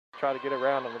try to get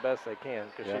around them the best they can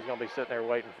because she's going to be sitting there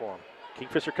waiting for them.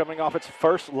 Kingfisher coming off its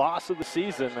first loss of the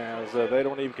season as they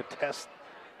don't even contest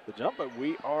the jump, but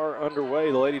we are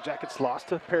underway. The Lady Jackets lost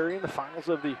to Perry in the finals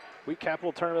of the Week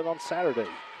Capital Tournament on Saturday.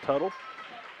 Tuttle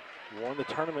won the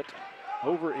tournament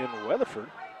over in Weatherford.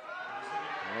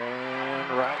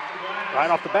 And right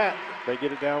off the bat, they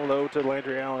get it down low to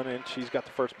Landry Allen, and she's got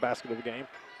the first basket of the game.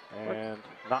 And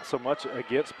not so much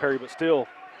against Perry, but still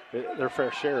their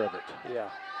fair share of it. Yeah,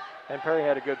 and Perry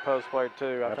had a good post player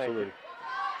too, I Absolutely. think.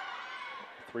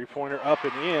 Three-pointer up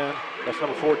and in. That's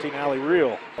number 14, Allie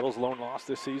Reel. Tuttle's lone loss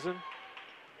this season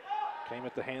came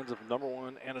at the hands of number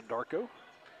 1, Anna Darko.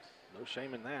 No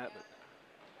shame in that, but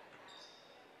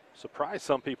surprised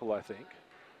some people, I think.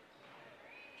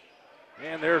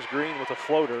 And there's Green with a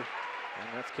floater, and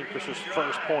that's Kingfisher's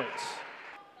first points.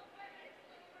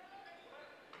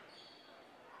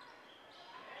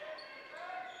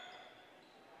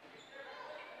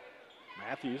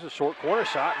 Matthews, a short corner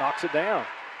shot, knocks it down.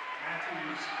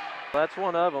 That's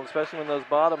one of them, especially when those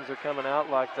bottoms are coming out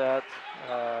like that.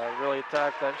 Really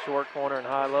attack that short corner and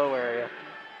high-low area.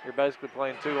 You're basically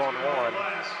playing 2-on-1.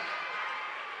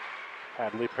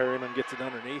 Hadley Perryman gets it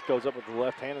underneath, goes up with the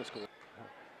left-handed score.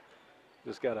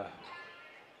 Just got a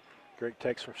great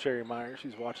text from Sherry Myers.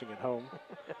 She's watching at home.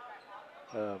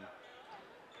 As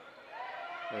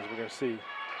we're going to see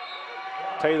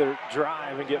Taylor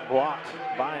drive and get blocked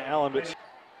by Allen, but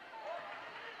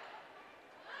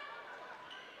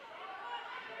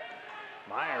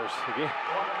Myers again.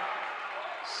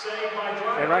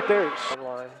 And right there,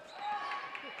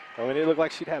 I mean, it looked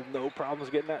like she'd have no problems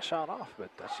getting that shot off, but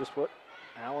that's just what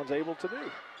Allen's able to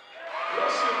do.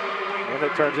 And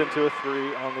it turns into a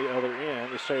 3 on the other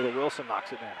end as Shayla Wilson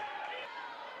knocks it down.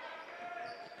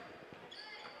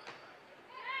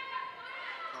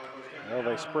 Well,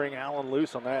 they spring Allen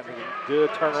loose on that. Good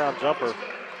turnaround jumper.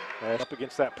 Up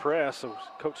against that press, so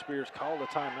Coach Spears called a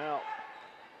timeout.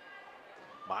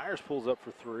 Myers pulls up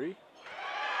for 3.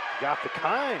 Got the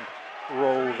kind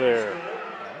roll there.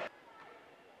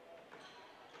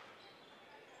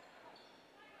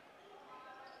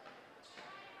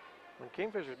 When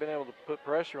Kingfisher's been able to put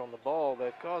pressure on the ball,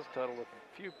 they've caused Tuttle a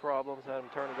few problems, had him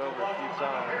turn it over a few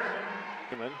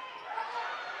times.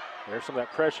 There's some of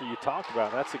that pressure you talked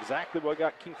about. That's exactly what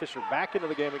got Kingfisher back into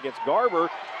the game against Garber.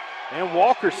 And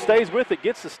Walker stays with it,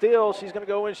 gets the steal. She's going to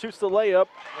go in, shoots the layup,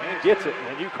 and gets it.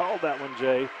 And you called that one,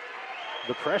 Jay.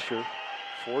 The pressure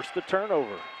forced the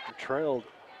turnover. Trailed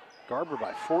Garber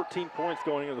by 14 points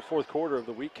going into the fourth quarter of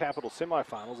the Week Capital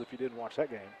semifinals, if you didn't watch that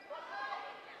game.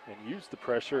 And used the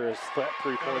pressure as that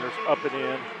three-pointers up and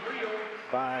in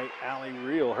by Allie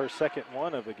Reel, her second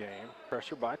one of the game.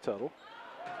 Pressure by Tuttle.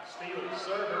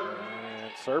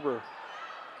 And Serber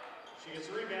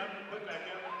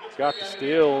got the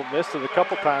steal, missed it a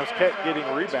couple times, kept getting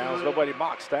rebounds, nobody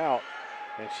boxed out.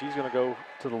 And she's going to go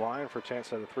to the line for a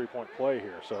chance at a three-point play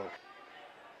here. So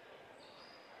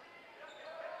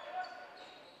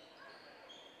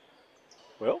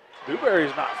well,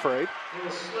 Dewberry's not afraid.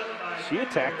 She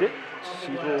attacked it.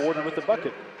 She's rewarded with the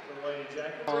bucket.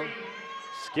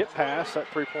 Skip pass, that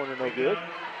three-pointer no good.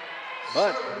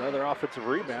 But another offensive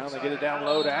rebound. They get it down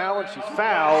low to Allen. She's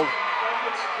fouled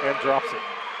and drops it.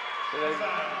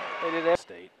 They did that.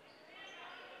 State.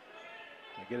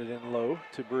 They get it in low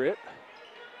to Britt.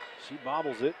 She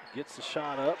bobbles it, gets the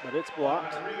shot up, but it's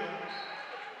blocked.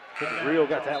 I think Rio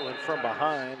got that one from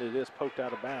behind. It is poked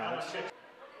out of bounds.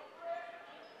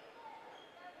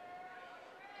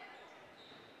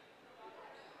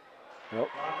 Nope.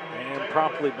 And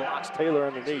promptly blocks Taylor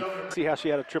underneath. See how she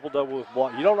had a triple-double with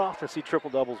blocks. You don't often see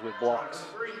triple-doubles with blocks.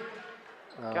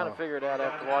 Kind of figured out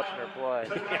after watching her play.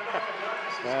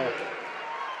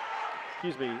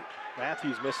 Excuse me,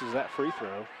 Matthews misses that free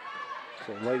throw.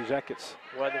 So Lady Jackets.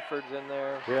 Weatherford's in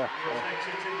there. Yeah.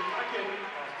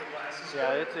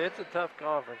 Yeah, it's a tough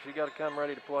conference. You got to come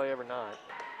ready to play every night.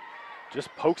 Just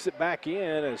pokes it back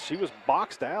in as she was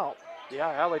boxed out. Yeah,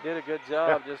 Allie did a good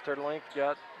job. Just her length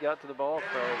got to the ball.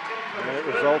 So. And it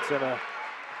results in a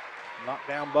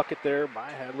knockdown bucket there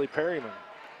by Hadley Perryman.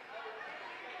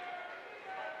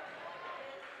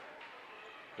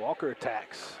 Walker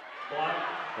attacks.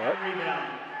 Yep.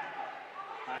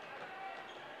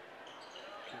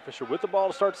 Kingfisher with the ball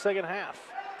to start the second half.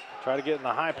 Try to get in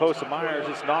the high post of Myers.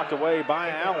 It's knocked away by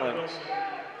Allen.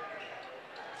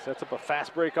 Sets up a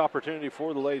fast break opportunity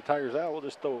for the Lady Tigers out. We'll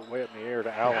just throw it way up in the air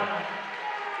to Allen.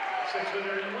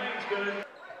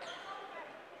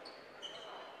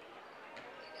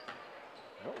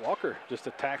 Well, Walker just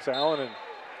attacks Allen, and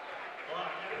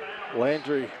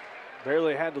Landry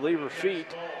barely had to leave her feet.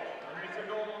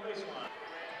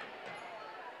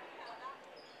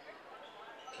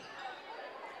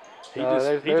 He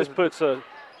just puts a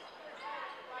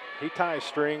he ties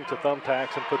string to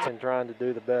thumbtacks and puts. And trying to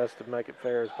do the best to make it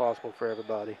fair as possible for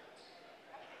everybody.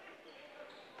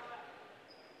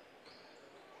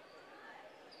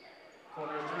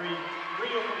 Corner 3,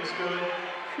 wheel is good.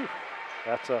 Whew,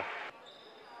 that's a.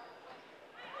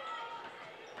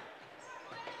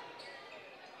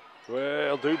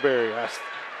 Well, Dewberry,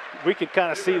 we could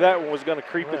kind of see that one was going to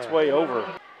creep its way over.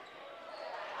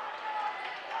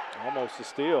 Almost a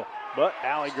steal, but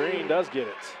Allie Green does get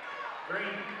it.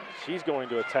 She's going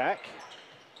to attack.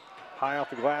 High off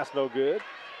the glass, no good.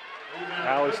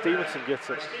 Allie Stevenson gets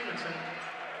it.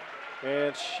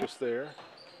 And she's there.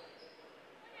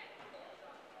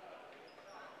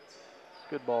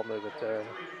 Good ball movement there.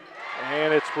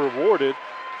 And it's rewarded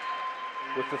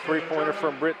with the three-pointer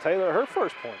from Britt Taylor, her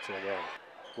first points in the game.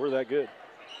 We're that good.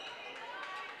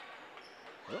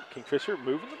 Well, Kingfisher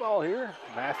moving the ball here.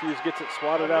 Matthews gets it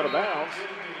swatted out of bounds.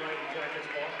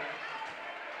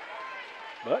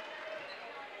 But,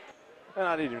 and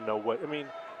I didn't even know what, I mean,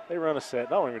 they run a set. I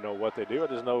don't even know what they do. I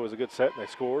just know it was a good set and they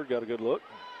scored, got a good look.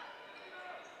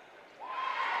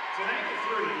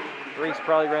 Reese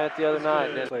probably ran it the other night.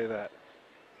 Didn't say that.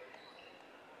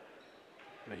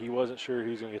 But he wasn't sure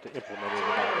he was going to get to implement it or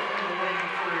not.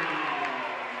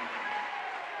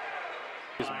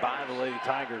 Just by the Lady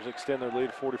Tigers, extend their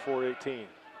lead 44-18.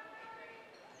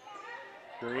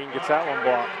 Green gets that one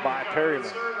blocked by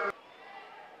Perryman.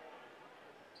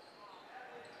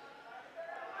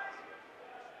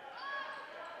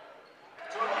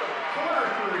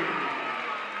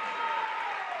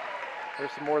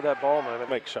 There's some more of that ball movement.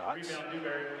 Make shots.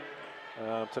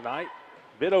 Tonight,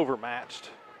 bit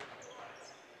overmatched.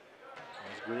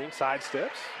 As Green sidesteps,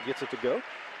 gets it to go.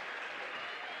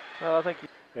 Well, I think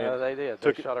they did.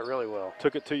 They shot it really well.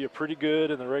 Took it to you pretty good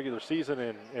in the regular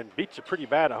season and beat you pretty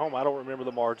bad at home. I don't remember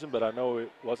the margin, but I know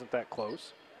it wasn't that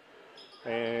close.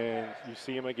 And you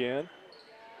see him again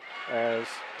as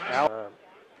Al.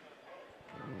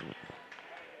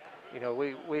 You know,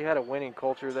 we had a winning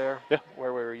culture there, yeah,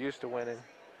 where we were used to winning.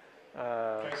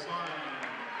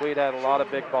 We'd had a lot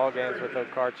of big ball games with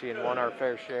Okarche and won our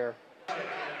fair share.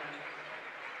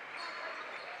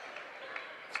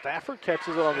 Stafford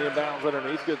catches it on the inbounds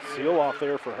underneath. Good seal off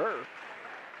there for her.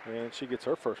 And she gets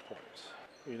her first points.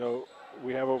 You know,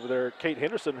 we have over there Kate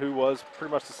Henderson, who was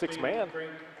pretty much the sixth man.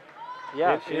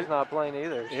 Yeah, she's not playing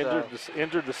either.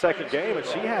 Injured the second game, and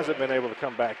she hasn't been able to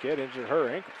come back yet. Injured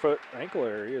her ankle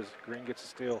area as Green gets a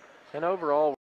steal. And overall,